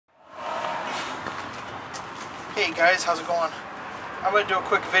Hey guys, how's it going? I'm going to do a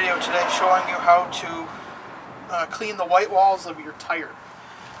quick video today showing you how to clean the white walls of your tire.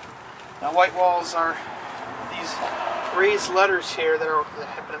 Now white walls are these raised letters here that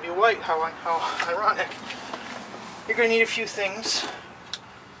happen to be white. How ironic. You're going to need a few things.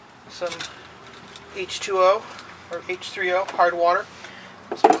 Some H2O or H3O, hard water,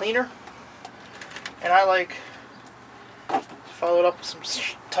 some cleaner, and I like to follow it up with some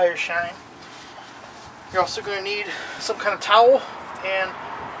tire shine. You're also going to need some kind of towel, and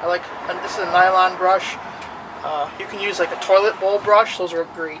this is a nylon brush. You can use like a toilet bowl brush, those are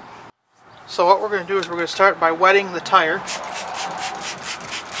great. So what we're going to do is we're going to start by wetting the tire.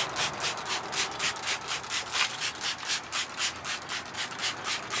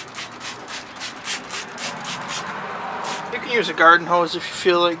 You can use a garden hose if you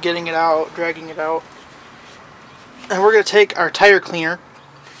feel like getting it out, dragging it out. And we're going to take our tire cleaner.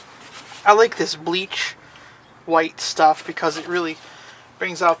 I like this bleach white stuff because it really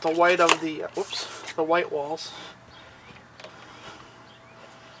brings out the white of the white walls.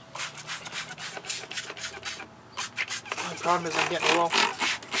 The problem is I'm getting low.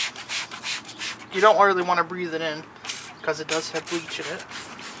 You don't really want to breathe it in because it does have bleach in it.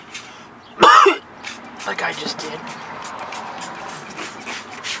 Like I just did.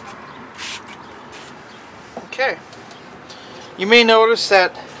 Okay. You may notice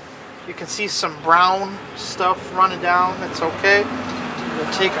that you can see some brown stuff running down. That's okay.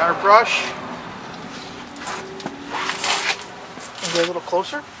 We'll take our brush and get a little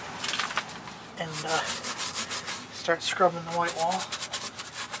closer and start scrubbing the white wall.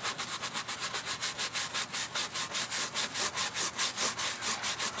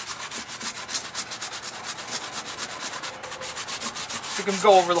 You can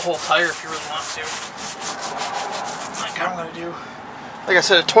go over the whole tire if you really want to, like I'm going to do. Like I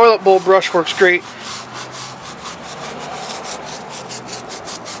said, a toilet bowl brush works great.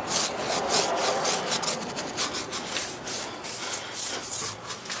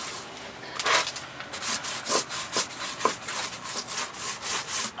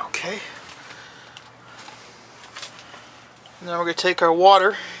 Okay. And then we're going to take our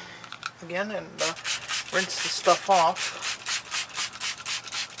water again and rinse the stuff off.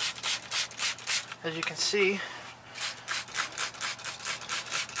 As you can see,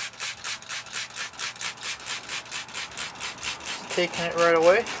 taking it right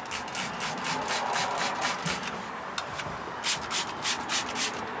away.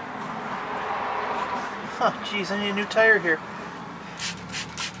 Huh, geez, I need a new tire here.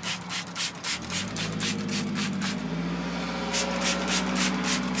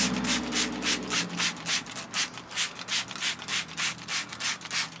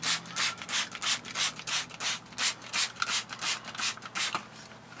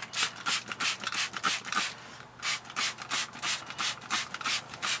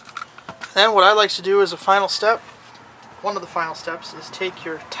 Then what I like to do as a final step, one of the final steps, is take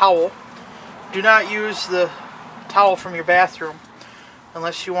your towel. Do not use the towel from your bathroom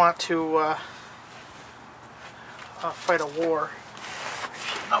unless you want to fight a war,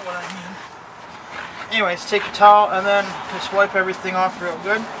 if you know what I mean. Anyways, take your towel and then just wipe everything off real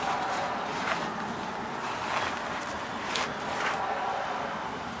good.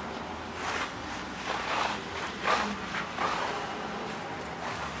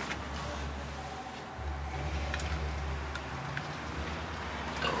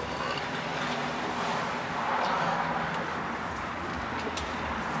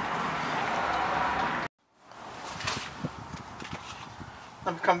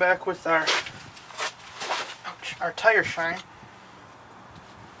 Then come back with our tire shine.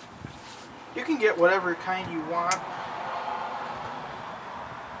 You can get whatever kind you want.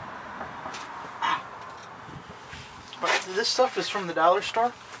 But this stuff is from the dollar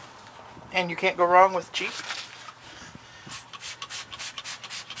store, and you can't go wrong with cheap.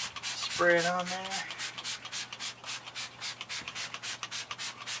 Spray it on there.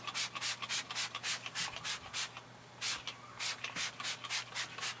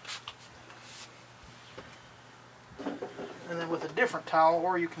 And then with a different towel,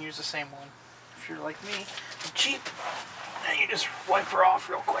 or you can use the same one. If you're like me, and cheap, then you just wipe her off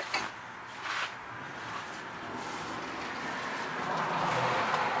real quick.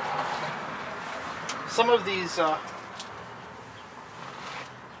 Some of these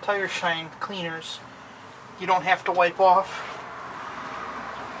tire shine cleaners, you don't have to wipe off.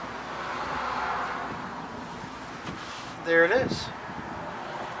 There it is.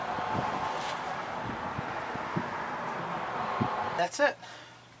 That's it.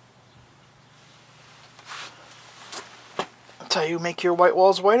 That's how you make your white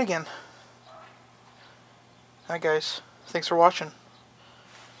walls white again. Alright guys, thanks for watching.